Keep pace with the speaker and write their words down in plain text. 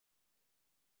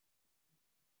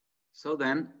So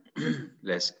then,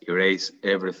 let's erase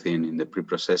everything in the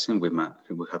pre-processing we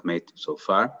have made so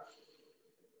far.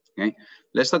 Okay,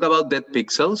 let's talk about dead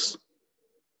pixels.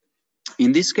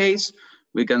 In this case,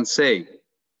 we can say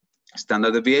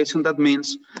standard deviation. That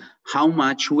means how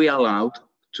much we allowed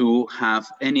to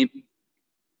have any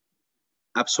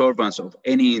absorbance of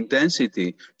any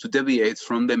intensity to deviate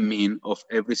from the mean of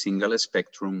every single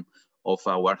spectrum of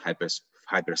our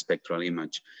hyperspectral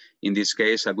image. In this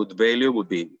case, a good value would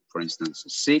be, for instance,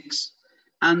 6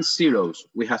 and zeros.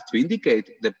 We have to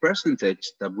indicate the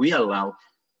percentage that we allow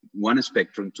one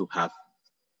spectrum to have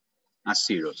as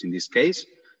zeros. In this case,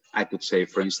 I could say,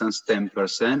 for instance,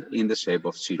 10% in the shape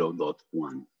of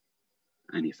 0.1.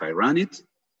 And if I run it,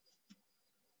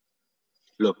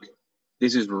 look,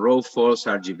 this is raw false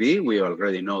RGB. We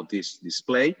already know this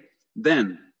display.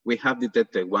 Then we have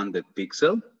detected one dead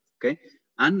pixel, okay?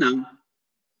 And now,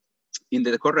 in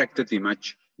the corrected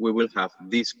image, we will have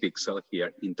this pixel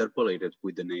here interpolated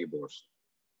with the neighbors,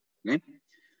 okay?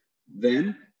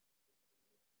 Then,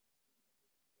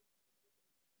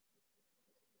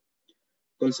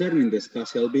 concerning the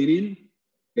spatial binning,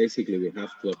 basically we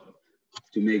have to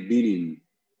make binning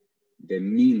the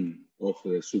mean of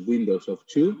the subwindows of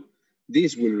 2.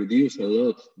 This will reduce a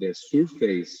lot the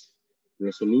surface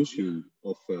resolution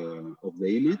of the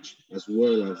image, as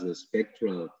well as the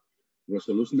spectral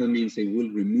resolution. That means it will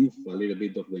remove a little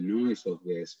bit of the noise of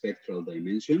the spectral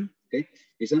dimension. Okay,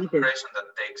 it's an operation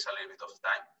that takes a little bit of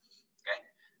time. Okay,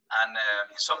 and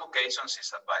in some occasions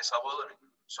it's advisable, and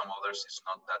in some others it's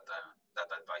not that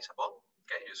advisable.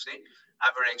 Okay, you see,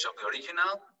 average of the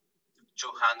original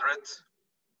 200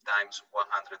 times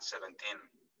 117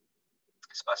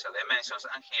 spatial dimensions,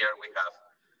 and here we have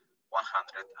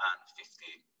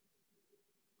 155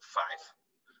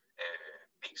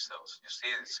 pixels. You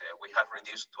see, we have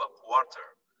reduced to a quarter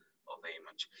of the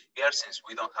image. Here, since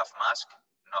we don't have mask,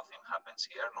 nothing happens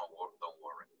here. No work, don't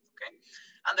worry. Okay,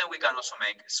 and then we can also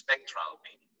make spectral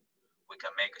binning. We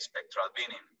can make a spectral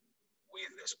binning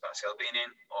with the spatial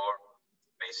binning, or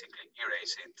basically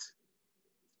erase it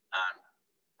and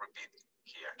repeat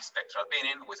here spectral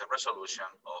binning with a resolution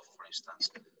of, for instance,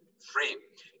 3.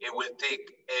 It will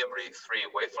take every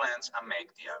 3 wavelengths and make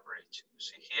the average. You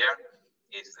see, here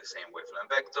is the same wavelength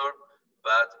vector,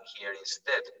 but here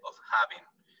instead of having,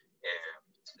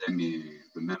 let me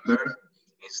remember,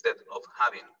 instead of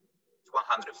having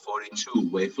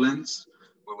 142 wavelengths,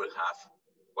 we will have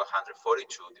 142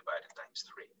 divided times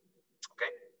 3.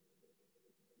 Okay.